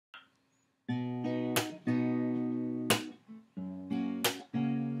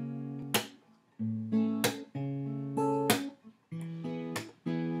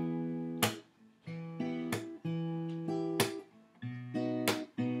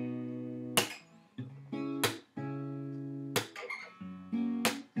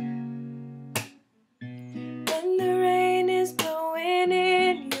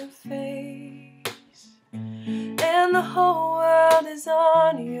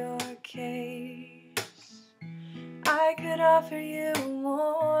your case. I could offer you a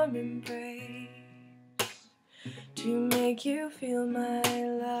warm embrace to make you feel my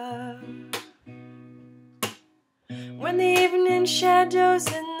love. When the evening shadows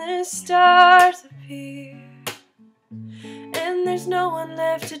and the stars appear, and there's no one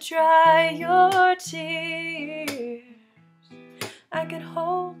left to dry your tears, I could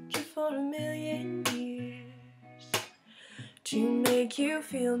hold you for 1,000,000 years to make you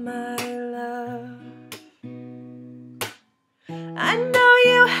feel my love. I know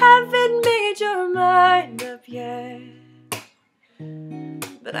you haven't made your mind up yet,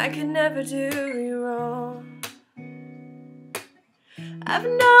 but I could never do you wrong. I've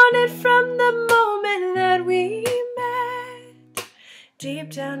known it from the moment that we met. Deep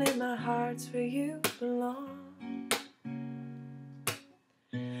down in my heart's where you belong.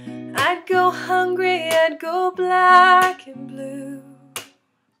 I'd go hungry, I'd go black and blue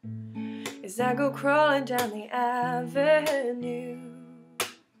as I go crawling down the avenue.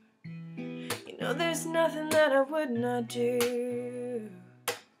 You know there's nothing that I would not do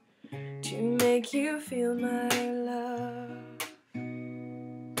to make you feel my love.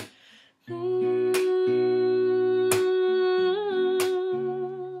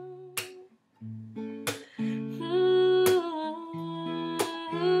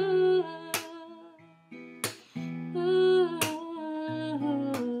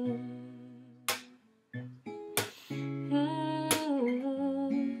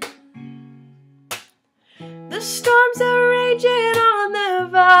 The storms are raging on the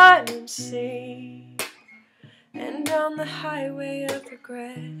violent sea and on the highway of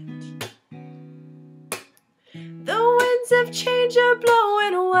regret. The winds of change are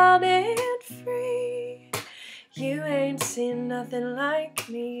blowing wild and free. You ain't seen nothing like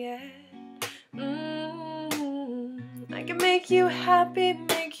me yet. I can make you happy,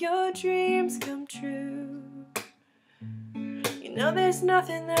 make your dreams come true. You know there's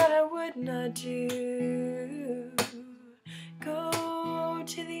nothing that I would not do. Go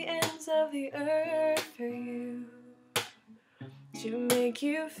to the ends of the earth for you to make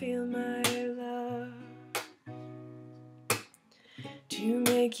you feel my love. To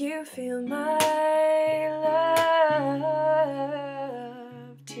make you feel my love.